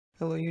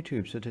Hello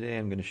YouTube, so today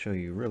I'm going to show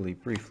you really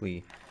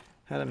briefly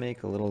how to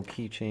make a little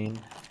keychain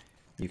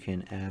you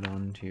can add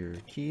on to your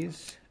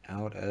keys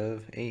out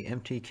of a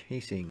empty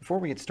casing. Before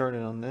we get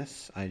started on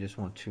this, I just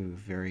want to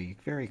very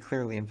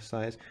clearly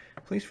emphasize,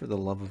 please for the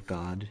love of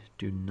God,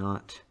 do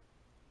not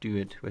do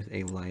it with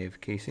a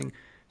live casing.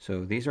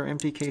 So these are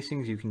empty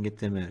casings. You can get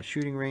them at a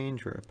shooting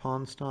range or a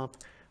pawn stop,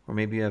 or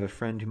maybe you have a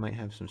friend who might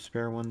have some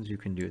spare ones. You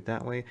can do it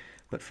that way.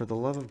 But for the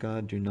love of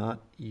God, do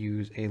not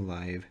use a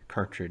live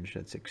cartridge.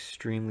 That's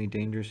extremely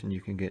dangerous and you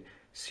can get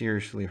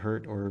seriously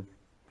hurt or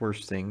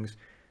worse things.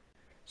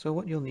 So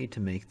what you'll need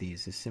to make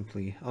these is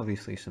simply,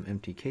 obviously, some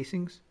empty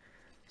casings,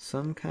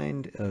 some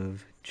kind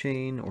of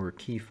chain or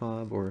key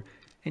fob or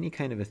any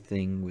kind of a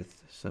thing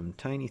with some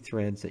tiny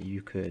threads that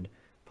you could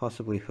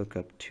possibly hook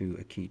up to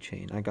a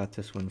keychain. I got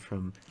this one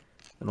from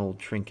an old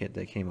trinket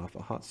that came off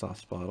a hot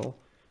sauce bottle.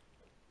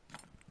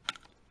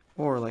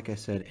 Or, like I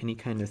said, any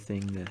kind of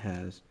thing that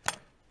has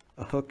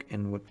a hook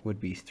and what would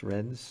be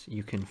threads.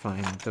 You can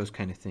find those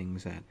kind of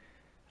things at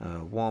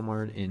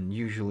Walmart, and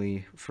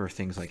usually for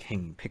things like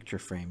hanging picture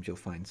frames, you'll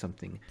find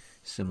something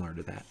similar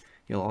to that.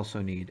 You'll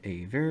also need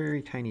a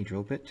very tiny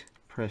drill bit,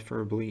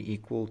 preferably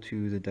equal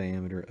to the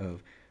diameter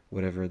of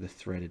whatever the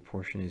threaded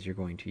portion is you're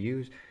going to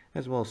use,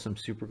 as well as some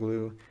super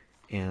glue,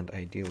 and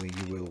ideally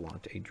you will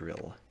want a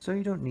drill. So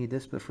you don't need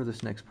this, but for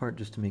this next part,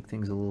 just to make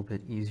things a little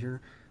bit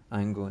easier,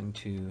 I'm going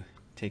to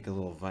take a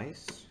little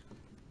vise,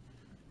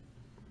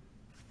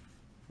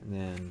 and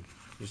then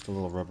just a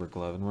little rubber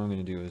glove, and what I'm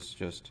going to do is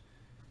just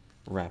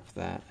wrap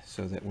that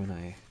so that when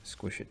I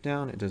squish it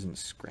down, it doesn't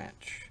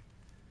scratch.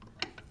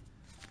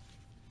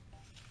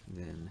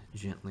 Then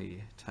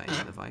gently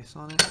tighten the vise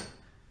on it.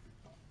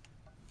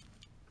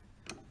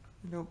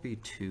 Don't be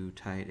too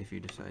tight if you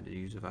decide to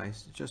use a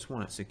vise. Just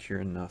want it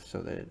secure enough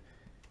so that it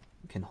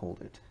can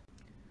hold it.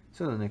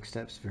 So the next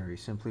steps, very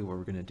simply, what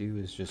we're going to do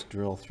is just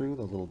drill through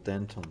the little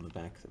dent on the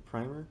back of the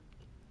primer.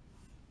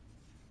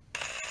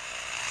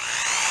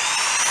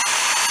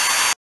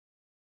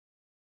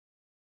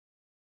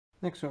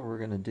 Next, what we're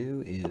going to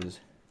do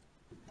is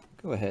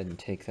go ahead and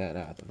take that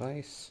out of the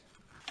vise.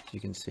 As you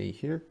can see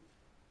here,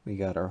 we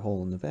got our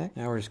hole in the back.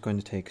 Now we're just going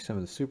to take some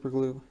of the super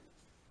glue,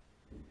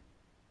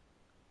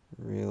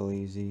 real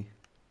easy,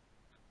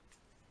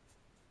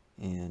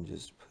 and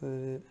just put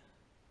it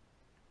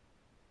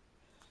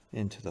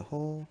into the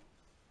hole.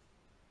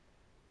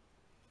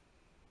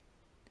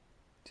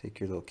 Take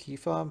your little key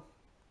fob,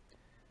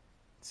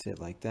 sit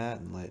like that,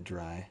 and let it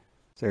dry.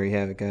 So there you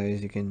have it,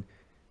 guys. You can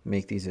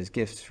make these as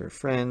gifts for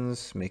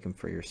friends, make them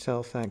for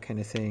yourself, that kind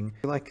of thing.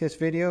 If you like this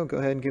video, go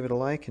ahead and give it a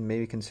like and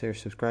maybe consider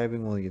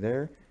subscribing while you're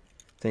there.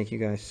 Thank you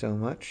guys so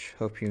much.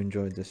 Hope you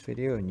enjoyed this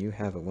video and you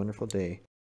have a wonderful day.